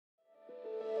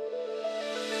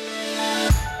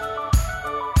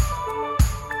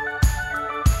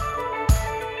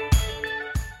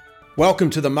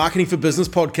Welcome to the Marketing for Business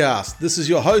podcast. This is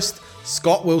your host,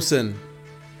 Scott Wilson.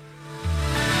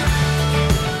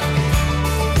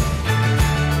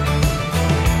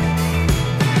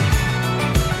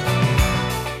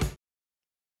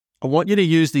 I want you to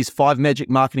use these 5 magic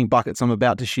marketing buckets I'm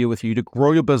about to share with you to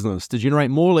grow your business, to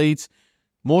generate more leads,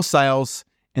 more sales,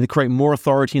 and to create more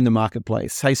authority in the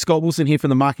marketplace. Hey, Scott Wilson here from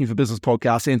the Marketing for Business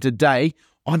podcast, and today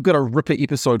I've got a ripper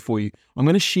episode for you. I'm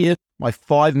going to share my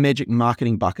 5 magic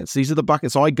marketing buckets. These are the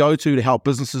buckets I go to help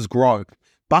businesses grow.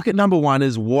 Bucket number 1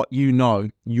 is what you know,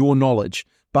 your knowledge.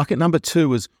 Bucket number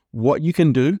 2 is what you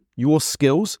can do, your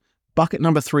skills. Bucket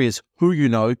number 3 is who you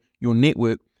know, your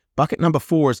network. Bucket number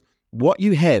 4 is what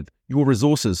you have, your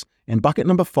resources. And bucket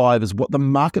number 5 is what the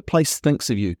marketplace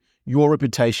thinks of you, your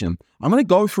reputation. I'm going to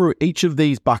go through each of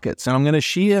these buckets and I'm going to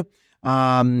share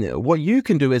what you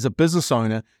can do as a business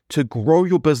owner to grow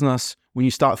your business when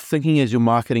you start thinking as your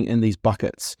marketing in these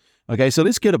buckets. Okay, so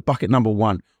let's get to bucket number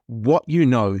 1, what you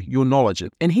know, your knowledge.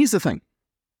 And here's the thing.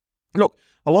 Look,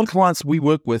 a lot of clients we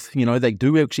work with, they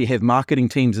do actually have marketing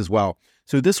teams as well.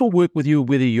 So this will work with you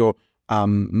whether you're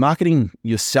marketing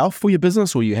yourself for your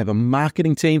business or you have a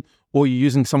marketing team or you're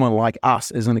using someone like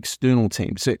us as an external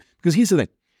team. So, because here's the thing.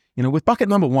 With bucket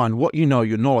number 1, what you know,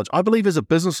 your knowledge, I believe as a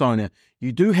business owner,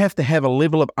 you do have to have a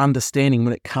level of understanding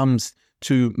when it comes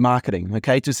to marketing,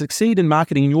 okay? To succeed in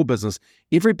marketing in your business,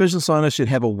 every business owner should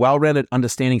have a well-rounded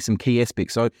understanding of some key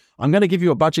aspects. So I'm going to give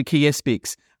you a bunch of key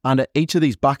aspects under each of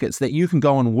these buckets that you can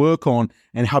go and work on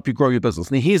and help you grow your business.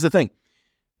 Now, here's the thing.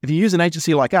 If you use an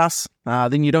agency like us,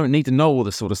 then you don't need to know all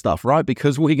this sort of stuff, right?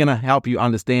 Because we're going to help you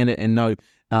understand it and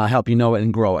help you know it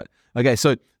and grow it. Okay,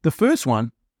 so the first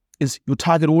one is your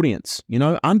target audience,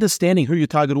 understanding who your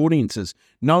target audience is,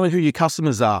 knowing who your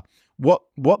customers are,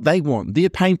 what they want, their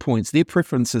pain points, their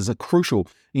preferences are crucial.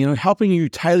 Helping you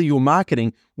tailor your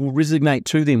marketing will resonate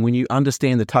to them when you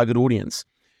understand the target audience.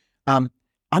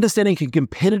 Understanding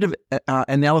competitive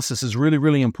analysis is really,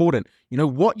 really important.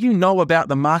 What you know about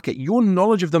the market, your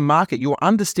knowledge of the market, your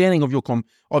understanding of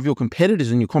your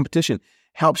competitors and your competition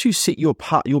helps you set your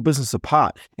business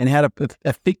apart and how to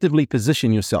effectively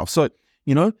position yourself. So,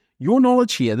 your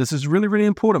knowledge here, this is really, really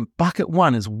important. Bucket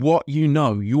 1 is what you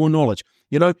know, your knowledge.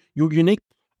 Your unique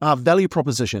value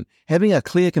proposition, having a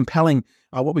clear, compelling,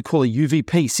 what we call a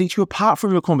UVP, sets you apart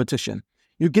from your competition.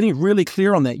 You're getting really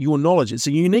clear on that, your knowledge. It's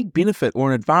a unique benefit or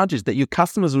an advantage that your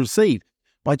customers receive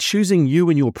by choosing you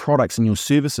and your products and your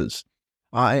services,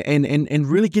 and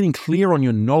really getting clear on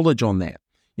your knowledge on that.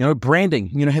 Branding,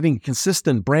 having a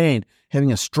consistent brand,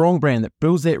 having a strong brand that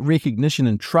builds that recognition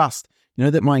and trust.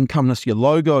 That might encompass your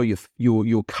logo,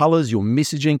 your colors, your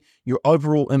messaging, your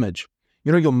overall image.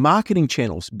 Your marketing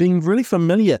channels, being really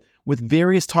familiar with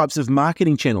various types of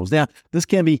marketing channels. Now, this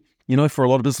can be, for a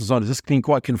lot of business owners, this can be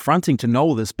quite confronting to know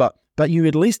all this, but you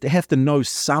at least have to know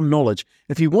some knowledge.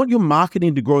 If you want your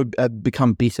marketing to grow,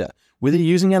 become better, whether you're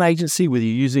using an agency, whether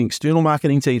you're using external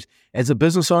marketing teams, as a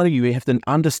business owner, you have to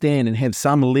understand and have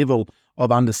some level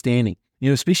of understanding,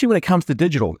 especially when it comes to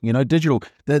digital.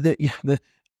 The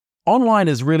online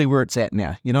is really where it's at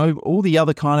now. All the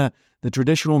other the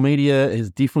traditional media is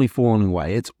definitely falling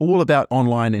away. It's all about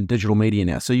online and digital media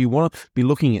now. So you want to be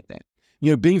looking at that.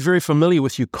 Being very familiar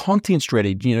with your content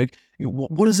strategy.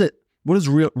 What is it? What does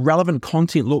relevant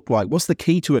content look like? What's the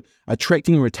key to it?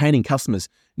 Attracting and retaining customers.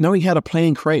 Knowing how to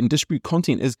plan, create, and distribute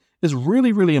content is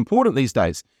really, really important these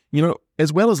days.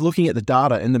 As well as looking at the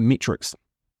data and the metrics.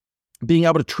 Being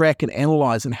able to track and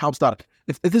analyze and help start.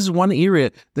 If this is one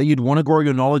area that you'd want to grow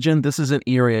your knowledge in, this is an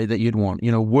area that you'd want.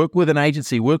 Work with an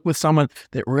agency, work with someone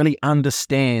that really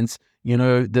understands,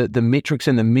 the metrics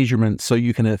and the measurements so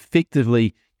you can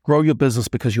effectively grow your business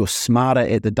because you're smarter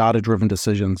at the data-driven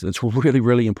decisions. It's really,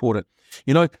 really important.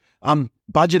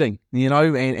 Budgeting,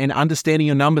 and understanding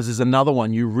your numbers is another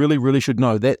one you really, really should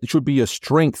know. That should be your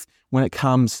strength when it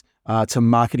comes to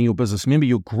marketing your business. Remember,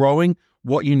 you're growing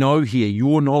what you know here,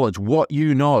 your knowledge, what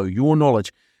you know, your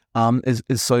knowledge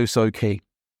is so key.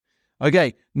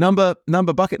 Okay,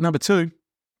 bucket number 2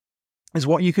 is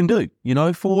what you can do,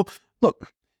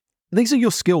 look, these are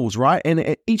your skills, right?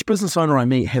 And each business owner I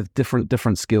meet have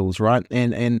different skills, right?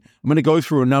 And I'm going to go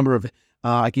through a number of,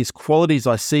 qualities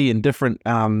I see in different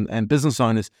and business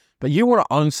owners, but you want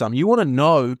to own some. You want to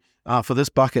know for this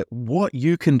bucket what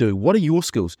you can do. What are your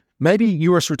skills? Maybe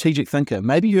you're a strategic thinker.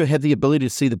 Maybe you have the ability to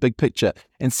see the big picture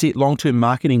and set long-term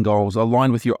marketing goals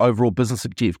aligned with your overall business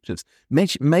objectives.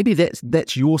 Maybe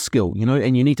that's your skill,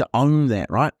 and you need to own that,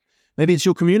 right? Maybe it's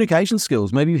your communication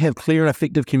skills. Maybe you have clear and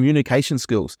effective communication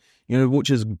skills,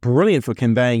 which is brilliant for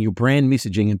conveying your brand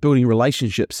messaging and building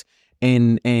relationships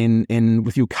and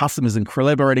with your customers and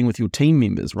collaborating with your team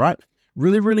members, right?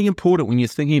 Really, really important when you're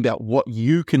thinking about what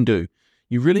you can do.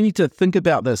 You really need to think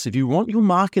about this. If you want your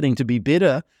marketing to be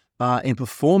better and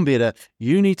perform better,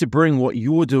 you need to bring what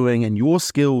you're doing and your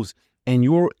skills and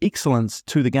your excellence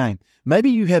to the game. Maybe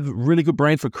you have a really good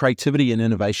brain for creativity and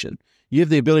innovation. You have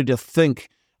the ability to think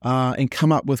and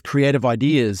come up with creative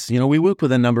ideas. We work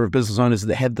with a number of business owners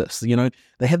that have this.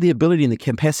 They have the ability and the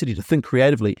capacity to think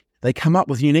creatively. They come up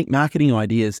with unique marketing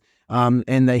ideas,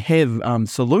 and they have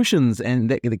solutions and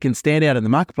that can stand out in the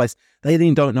marketplace. They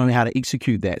then don't know how to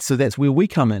execute that. So that's where we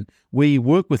come in. We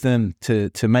work with them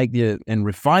to make and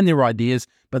refine their ideas,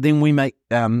 but then we make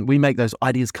those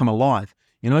ideas come alive.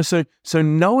 So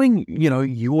knowing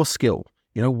your skill,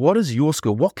 what is your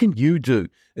skill? What can you do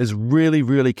is really,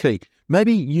 really key.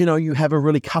 Maybe, you have a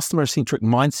really customer-centric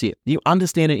mindset. You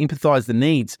understand and empathize the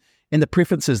needs and the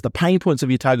preferences, the pain points of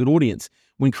your target audience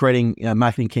when creating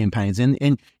marketing campaigns.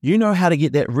 And you know how to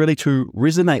get that really to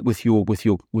resonate with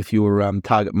your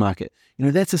target market.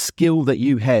 That's a skill that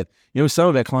you have. Some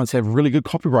of our clients have really good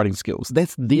copywriting skills.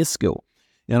 That's their skill.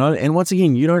 And once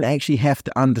again, you don't actually have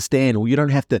to understand, or you don't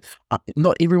have to,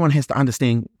 not everyone has to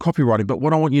understand copywriting, but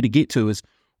what I want you to get to is,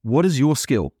 what is your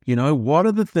skill? What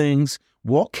are the things,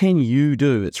 what can you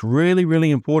do? It's really,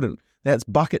 really important. That's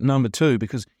bucket number 2,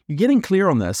 because you're getting clear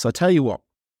on this. I tell you what,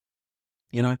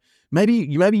 maybe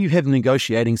you have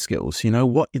negotiating skills,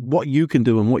 what you can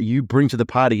do and what you bring to the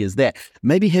party is that.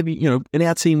 Maybe in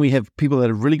our team, we have people that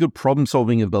have really good problem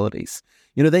solving abilities.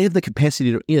 They have the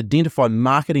capacity to identify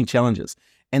marketing challenges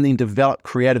and then develop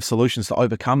creative solutions to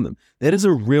overcome them. That is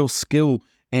a real skill.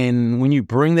 And when you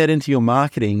bring that into your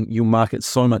marketing, you'll market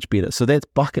so much better. So that's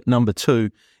bucket number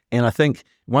 2. And I think,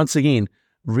 once again,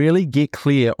 really get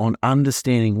clear on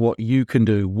understanding what you can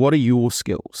do. What are your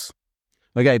skills?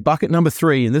 Okay, bucket number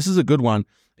 3, and this is a good one.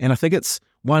 And I think it's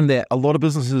one that a lot of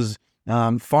businesses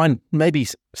find, maybe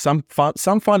some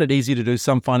find it easy to do,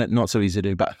 some find it not so easy to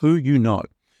do, but who you know.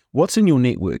 What's in your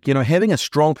network? Having a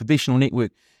strong professional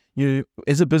network,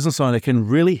 as a business owner, can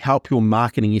really help your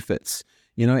marketing efforts.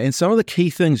 And some of the key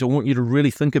things I want you to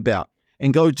really think about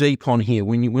and go deep on here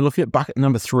when we're looking at bucket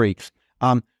number 3.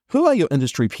 Who are your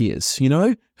industry peers?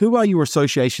 Who are your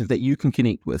associations that you can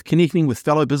connect with? Connecting with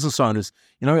fellow business owners.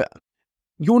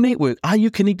 Your network, are you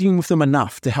connecting with them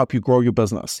enough to help you grow your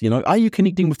business? Are you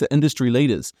connecting with the industry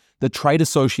leaders, the trade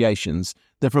associations,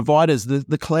 the providers,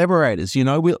 the collaborators?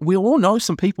 We all know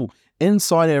some people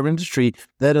inside our industry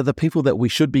that are the people that we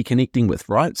should be connecting with,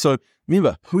 right? So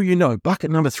remember, who you know. Bucket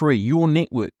number 3, your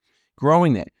network,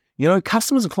 growing that.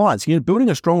 Customers and clients, building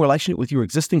a strong relationship with your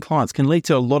existing clients can lead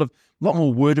to a lot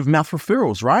more word of mouth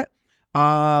referrals, right?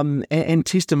 And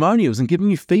testimonials, and giving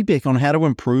you feedback on how to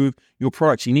improve your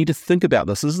products. You need to think about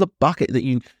this. This is the bucket that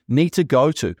you need to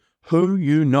go to. Who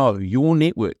you know, your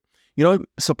network.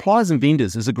 Suppliers and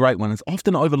vendors is a great one. It's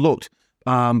often overlooked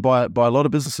by a lot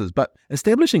of businesses, but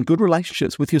establishing good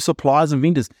relationships with your suppliers and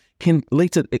vendors can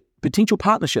lead to potential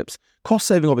partnerships,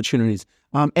 cost-saving opportunities,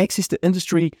 access to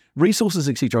industry resources,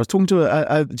 etc. I was talking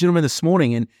to a gentleman this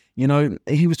morning, and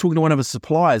he was talking to one of his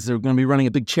suppliers. They're going to be running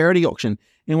a big charity auction,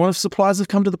 and one of his suppliers have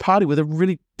come to the party with a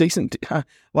really decent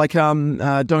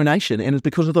donation, and it's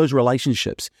because of those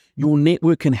relationships. Your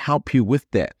network can help you with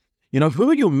that. Who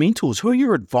are your mentors? Who are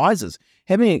your advisors?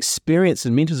 Having experience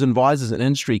and mentors and advisors in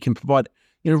industry can provide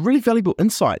really valuable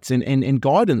insights and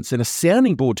guidance and a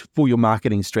sounding board for your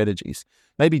marketing strategies.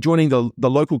 Maybe joining the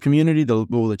local community,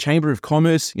 or the Chamber of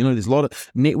Commerce. There's a lot of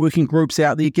networking groups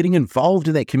out there. Getting involved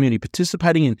in that community,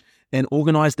 participating in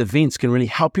organized events can really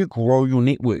help you grow your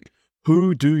network.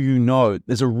 Who do you know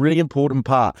is a really important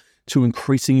part to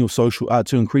increasing your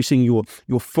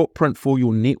your footprint for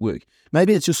your network.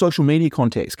 Maybe it's your social media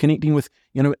contacts, connecting with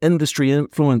industry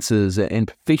influencers and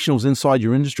professionals inside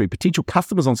your industry, potential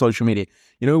customers on social media.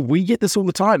 We get this all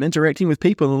the time, interacting with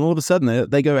people, and all of a sudden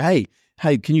they go, hey,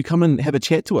 can you come and have a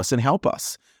chat to us and help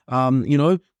us?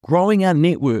 Growing our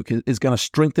network is going to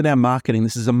strengthen our marketing.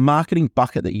 This is a marketing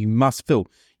bucket that you must fill.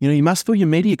 You must fill your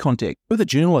media contact. Who are the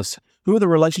journalists? Who are the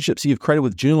relationships you've created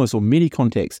with journalists or media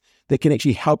contacts that can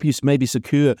actually help you maybe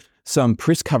secure some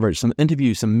press coverage, some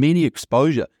interviews, some media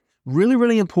exposure? Really,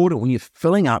 really important when you're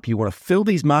filling up. You want to fill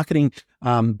these marketing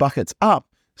buckets up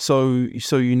so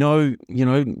your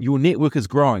network is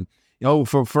growing.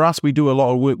 For us, we do a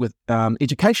lot of work with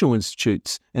educational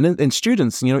institutes and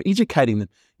students, educating them.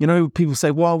 People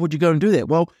say, well, would you go and do that?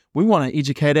 Well, we want to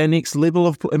educate our next level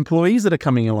of employees that are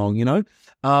coming along,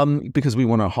 because we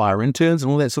want to hire interns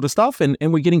and all that sort of stuff. And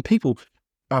we're getting people,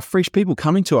 fresh people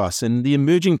coming to us, and the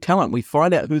emerging talent, we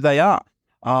find out who they are.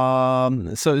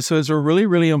 So it's a really,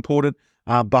 really important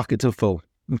bucket to fill.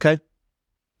 Okay.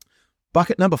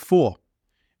 Bucket number 4,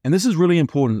 and this is really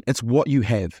important. It's what you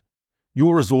have.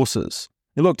 your resources.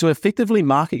 Now, look, to effectively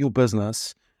market your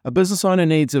business, a business owner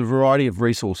needs a variety of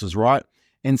resources, right?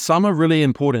 And some are really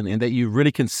important and that you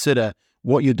really consider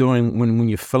what you're doing when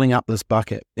you're filling up this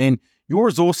bucket. And your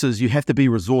resources, you have to be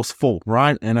resourceful,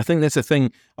 right? And I think that's the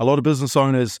thing. A lot of business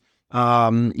owners,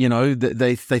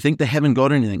 they think they haven't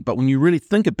got anything. But when you really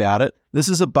think about it, this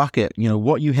is a bucket,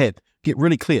 what you have. Get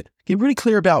really clear. Get really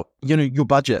clear about, your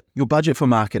budget for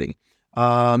marketing,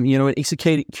 and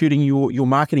executing your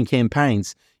marketing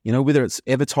campaigns, whether it's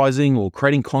advertising or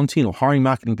creating content or hiring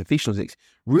marketing professionals.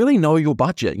 Really know your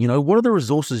budget. What are the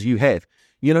resources you have?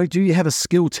 Do you have a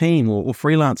skilled team or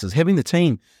freelancers? Having the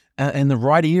team in the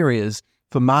right areas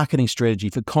for marketing strategy,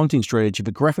 for content strategy,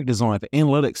 for graphic design, for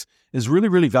analytics is really,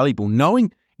 really valuable.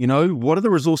 Knowing, what are the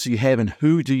resources you have and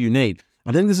who do you need?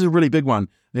 I think this is a really big one.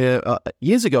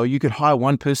 Years ago, you could hire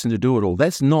one person to do it all.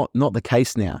 That's not the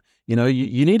case now.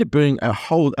 You need to bring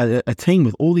a team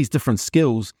with all these different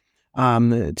skills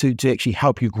to actually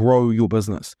help you grow your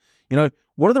business.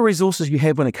 What are the resources you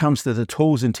have when it comes to the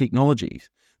tools and technologies?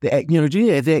 Do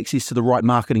you have access to the right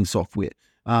marketing software?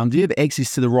 Do you have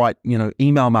access to the right,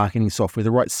 email marketing software, the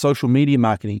right social media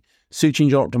marketing, search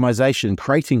engine optimization,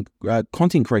 creating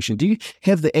content creation? Do you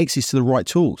have the access to the right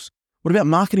tools? What about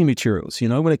marketing materials?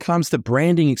 When it comes to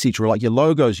branding, etc., like your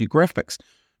logos, your graphics,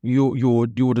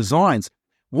 your designs,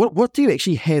 what do you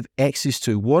actually have access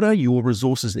to? What are your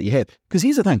resources that you have? Because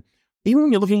here's the thing, even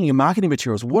when you're looking at your marketing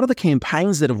materials, what are the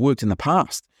campaigns that have worked in the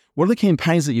past? What are the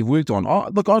campaigns that you've worked on? Oh,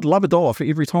 look, I'd love $1 for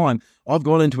every time I've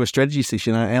gone into a strategy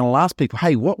session and I'll ask people,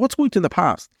 hey, what's worked in the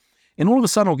past? And all of a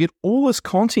sudden I'll get all this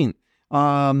content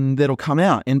that'll come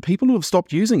out and people who have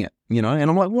stopped using it, and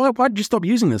I'm like, why did you stop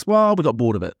using this? Well, we got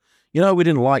bored of it. We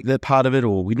didn't like that part of it,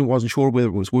 or we wasn't sure whether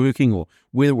it was working or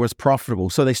whether it was profitable,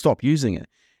 so they stopped using it.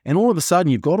 And all of a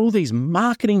sudden, you've got all these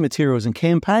marketing materials and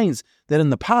campaigns that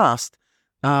in the past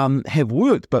have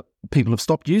worked, but people have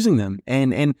stopped using them.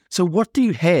 And so what do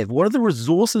you have? What are the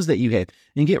resources that you have?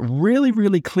 And get really,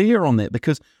 really clear on that,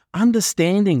 because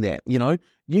understanding that,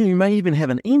 you may even have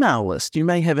an email list. You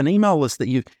may have an email list that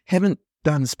you haven't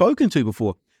spoken to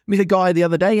before. I met a guy the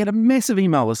other day, he had a massive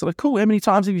email list. I'm like, cool, how many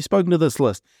times have you spoken to this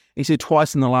list? He said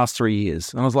twice in the last 3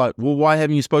 years. And I was like, well, why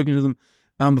haven't you spoken to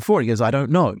them before? He goes, I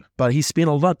don't know. But he spent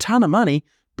a ton of money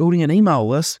building an email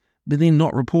list, but then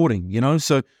not reporting,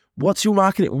 So what's your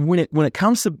marketing? When it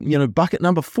comes to, bucket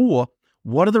number 4,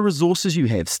 what are the resources you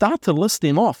have? Start to list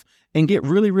them off and get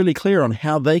really, really clear on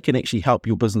how they can actually help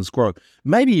your business grow.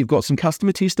 Maybe you've got some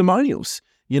customer testimonials,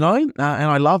 and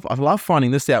I love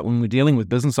finding this out when we're dealing with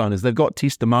business owners. They've got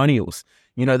testimonials,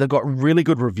 they've got really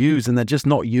good reviews and they're just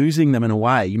not using them in a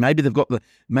way. Maybe they've got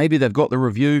the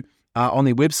review on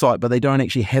their website, but they don't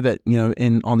actually have it,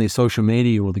 on their social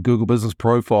media or the Google Business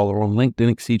Profile or on LinkedIn,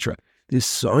 etc. There's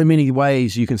so many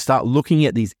ways you can start looking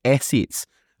at these assets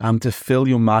to fill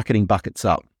your marketing buckets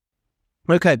up.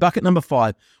 Okay, bucket number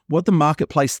 5, what the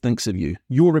marketplace thinks of you,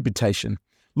 your reputation.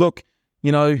 Look,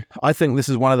 I think this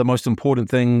is one of the most important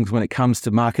things when it comes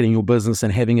to marketing your business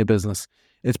and having a business.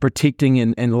 It's protecting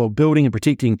and building and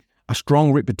protecting a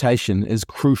strong reputation is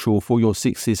crucial for your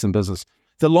success in business.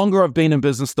 The longer I've been in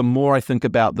business, the more I think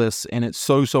about this, and it's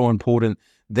so important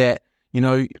that,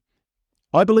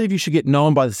 I believe you should get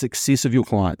known by the success of your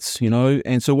clients,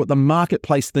 and so what the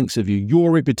marketplace thinks of you, your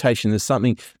reputation, is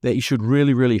something that you should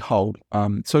really, really hold.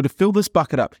 So to fill this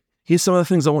bucket up, here's some of the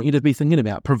things I want you to be thinking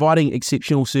about. Providing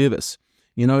exceptional service,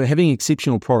 having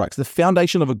exceptional products. The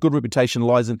foundation of a good reputation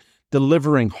lies in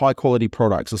delivering high quality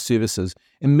products or services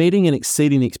and meeting and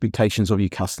exceeding the expectations of your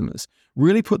customers.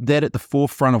 Really put that at the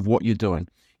forefront of what you're doing.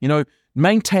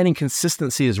 Maintaining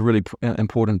consistency is really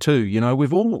important too.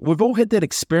 We've all had that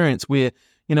experience where,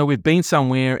 we've been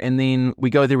somewhere and then we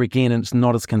go there again and it's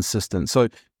not as consistent. So,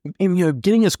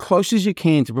 getting as close as you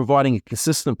can to providing a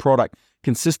consistent product,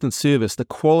 consistent service, the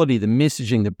quality, the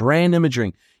messaging, the brand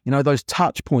imaging, those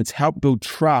touch points help build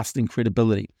trust and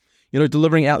credibility.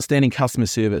 Delivering outstanding customer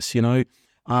service.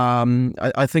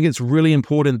 I think it's really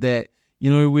important that,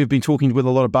 we've been talking with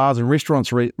a lot of bars and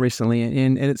restaurants recently,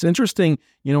 and it's interesting,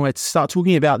 to start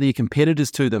talking about their competitors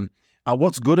to them,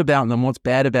 what's good about them, what's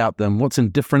bad about them, what's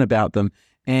indifferent about them,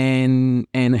 and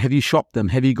have you shopped them?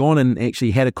 Have you gone and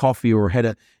actually had a coffee or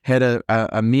had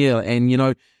a meal?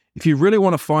 And, if you really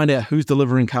want to find out who's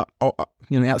delivering,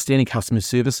 outstanding customer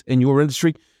service in your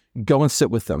industry, go and sit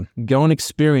with them, go and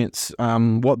experience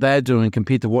what they're doing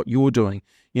compared to what you're doing.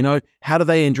 How do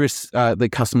they address the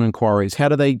customer inquiries? How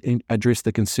do they address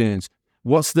the concerns?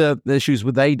 What's the issues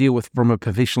would they deal with from a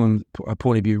professional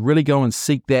point of view? Really go and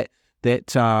seek that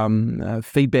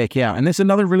feedback out. And that's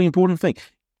another really important thing.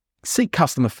 seek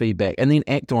customer feedback and then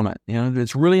act on it.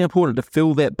 It's really important to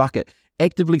fill that bucket.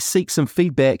 Actively seek some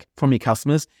feedback from your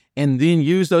customers and then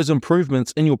use those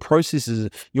improvements in your processes,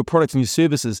 your products and your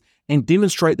services, and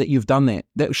demonstrate that you've done that.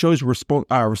 That shows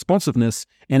responsiveness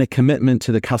and a commitment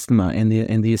to the customer and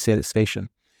their satisfaction.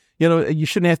 You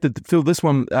shouldn't have to fill this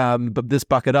this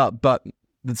bucket up, but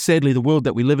sadly, the world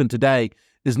that we live in today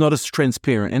is not as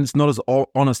transparent and it's not as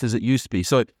honest as it used to be.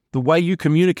 So the way you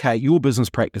communicate your business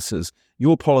practices,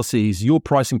 your policies, your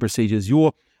pricing procedures,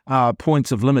 your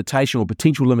points of limitation or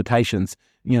potential limitations,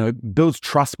 builds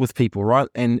trust with people, right?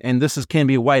 And this can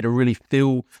be a way to really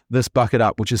fill this bucket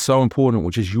up, which is so important,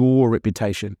 which is your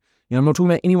reputation. I'm not talking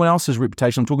about anyone else's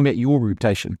reputation. I'm talking about your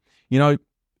reputation.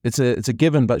 It's a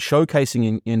given, but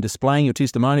showcasing and displaying your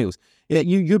testimonials.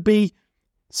 You'd be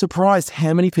surprised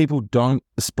how many people don't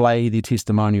display their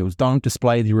testimonials, don't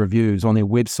display their reviews on their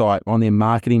website, on their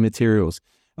marketing materials.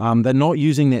 They're not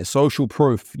using that social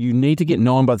proof. You need to get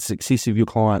known by the success of your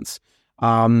clients,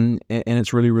 and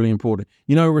it's really, really important.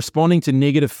 Responding to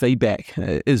negative feedback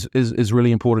is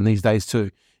really important these days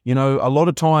too. A lot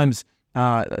of times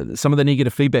some of the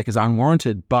negative feedback is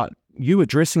unwarranted, but you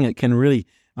addressing it can really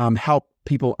help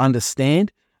people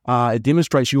understand. It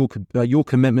demonstrates your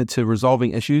commitment to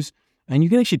resolving issues, and you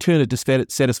can actually turn a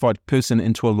dissatisfied person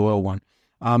into a loyal one.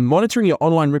 Monitoring your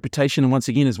online reputation, once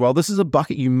again as well, this is a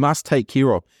bucket you must take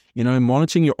care of.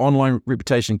 Monitoring your online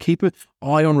reputation. Keep an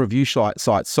eye on review sites,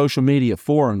 social media,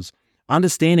 forums.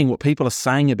 Understanding what people are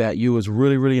saying about you is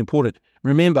really, really important.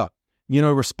 Remember,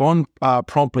 respond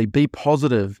promptly, be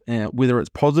positive, whether it's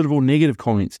positive or negative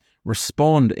comments.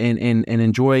 Respond and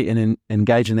enjoy and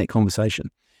engage in that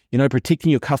conversation. Protecting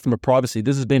your customer privacy.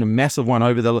 This has been a massive one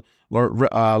over the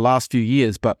last few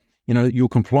years, but your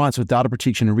compliance with data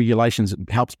protection and regulations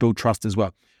helps build trust as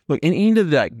well. Look, at the end of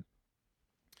the day,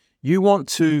 you want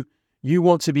to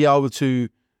be able to,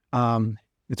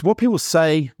 it's what people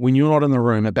say when you're not in the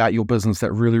room about your business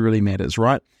that really, really matters,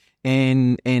 right?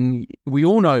 And we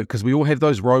all know, because we all have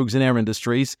those rogues in our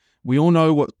industries, we all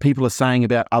know what people are saying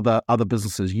about other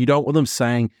businesses. You don't want them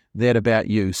saying that about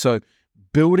you. So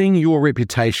building your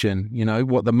reputation,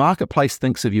 what the marketplace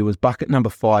thinks of you is bucket number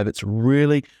 5. It's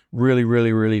really, really,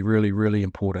 really, really, really, really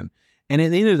important. And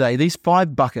at the end of the day, these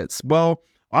 5 buckets, well,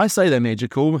 I say they're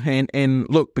magical. And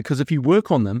look, because if you work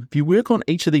on them, if you work on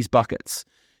each of these buckets,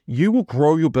 you will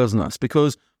grow your business,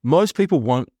 because most people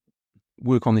won't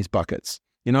work on these buckets.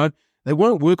 They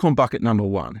won't work on bucket number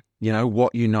 1,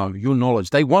 your knowledge.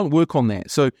 They won't work on that.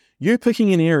 So you're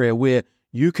picking an area where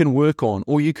you can work on,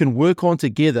 or you can work on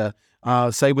together,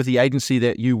 say with the agency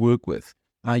that you work with.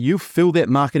 You fill that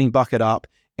marketing bucket up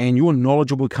and your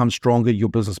knowledge will become stronger, your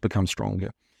business becomes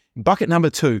stronger. Bucket number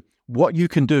 2, what you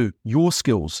can do, your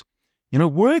skills.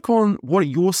 Work on what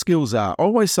your skills are. I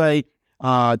always say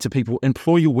to people,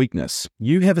 employ your weakness.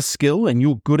 You have a skill and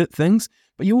you're good at things,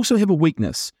 but you also have a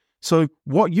weakness. So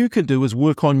what you can do is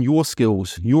work on your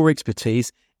skills, your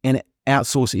expertise, and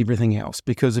outsource everything else.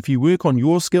 Because if you work on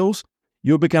your skills,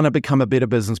 you're going to become a better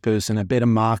business person, a better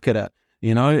marketer,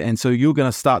 and so you're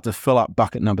going to start to fill up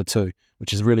bucket number 2,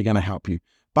 which is really going to help you.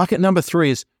 Bucket number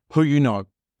 3 is who you know.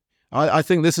 I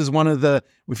think this is one of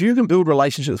if you can build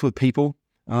relationships with people,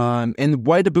 and the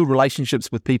way to build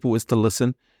relationships with people is to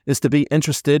listen, is to be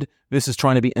interested versus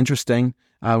trying to be interesting.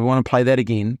 We want to play that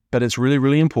again, but it's really,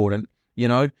 really important.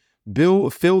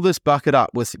 Fill this bucket up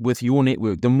with your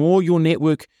network. The more your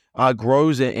network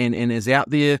grows and is out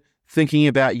there thinking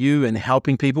about you and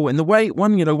helping people, and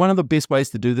one of the best ways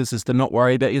to do this is to not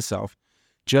worry about yourself.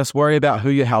 Just worry about who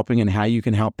you're helping and how you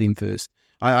can help them first.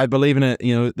 I believe in it.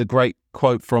 The great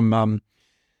quote from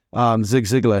Zig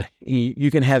Ziglar: "You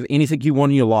can have anything you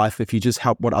want in your life if you just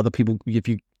help other people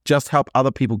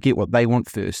get what they want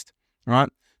first." Right?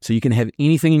 So you can have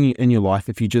anything in your life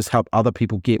if you just help other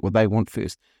people get what they want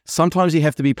first. Sometimes you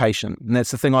have to be patient, and that's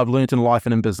the thing I've learned in life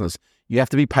and in business. You have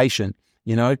to be patient.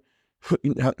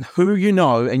 Who you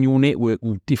know and your network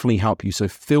will definitely help you. So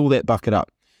fill that bucket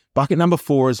up. Bucket number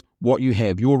 4 is what you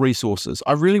have, your resources.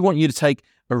 I really want you to take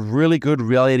a really good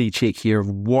reality check here of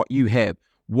what you have.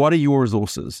 What are your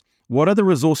resources? What are the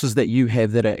resources that you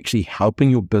have that are actually helping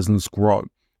your business grow?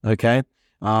 Okay?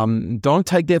 Don't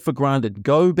take that for granted.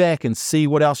 Go back and see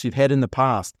what else you've had in the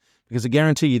past, because I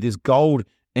guarantee you there's gold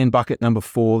in bucket number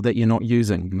 4 that you're not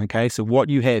using. Okay? So what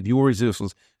you have, your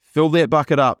resources, fill that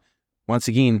bucket up. Once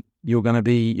again, you're going to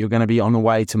be on the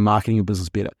way to marketing your business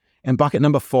better. And bucket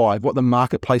number 5, what the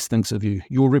marketplace thinks of you,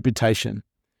 your reputation.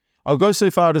 I'll go so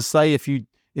far to say if you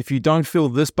don't fill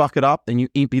this bucket up and you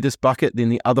empty this bucket, then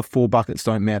the other 4 buckets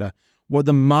don't matter. What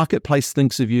the marketplace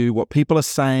thinks of you, what people are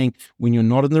saying when you're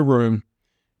not in the room,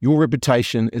 your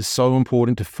reputation is so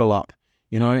important to fill up.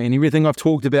 and everything I've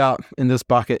talked about in this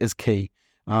bucket is key.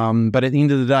 But at the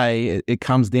end of the day, it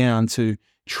comes down to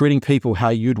treating people how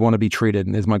you'd want to be treated,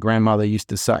 and as my grandmother used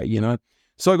to say.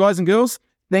 So guys and girls,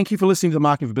 thank you for listening to the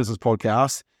Marketing for Business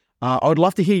podcast. I would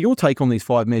love to hear your take on these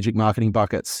 5 magic marketing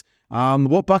buckets.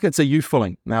 What buckets are you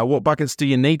filling? Now, what buckets do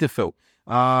you need to fill?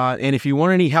 And if you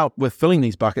want any help with filling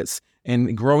these buckets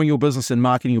and growing your business and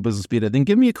marketing your business better, then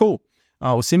give me a call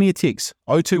or send me a text,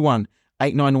 021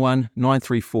 891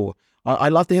 934. I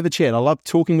love to have a chat. I love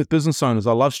talking with business owners.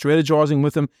 I love strategizing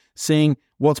with them, seeing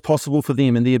what's possible for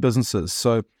them and their businesses.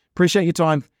 So appreciate your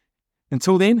time.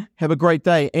 Until then, have a great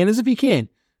day. And as if you can,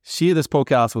 share this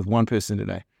podcast with one person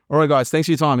today. All right, guys, thanks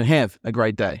for your time and have a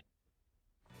great day.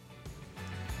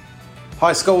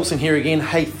 Hi, Scott Wilson here again.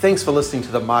 Hey, thanks for listening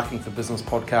to the Marketing for Business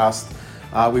podcast.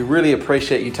 We really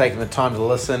appreciate you taking the time to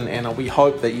listen, and we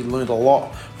hope that you learned a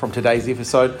lot from today's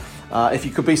episode. If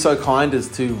you could be so kind as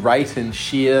to rate and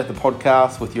share the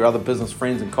podcast with your other business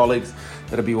friends and colleagues,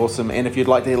 that'd be awesome. And if you'd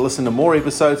like to listen to more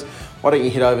episodes, why don't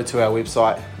you head over to our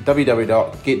website,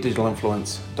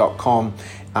 www.getdigitalinfluence.com,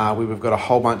 where we've got a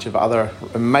whole bunch of other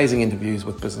amazing interviews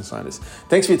with business owners.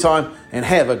 Thanks for your time and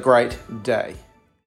have a great day.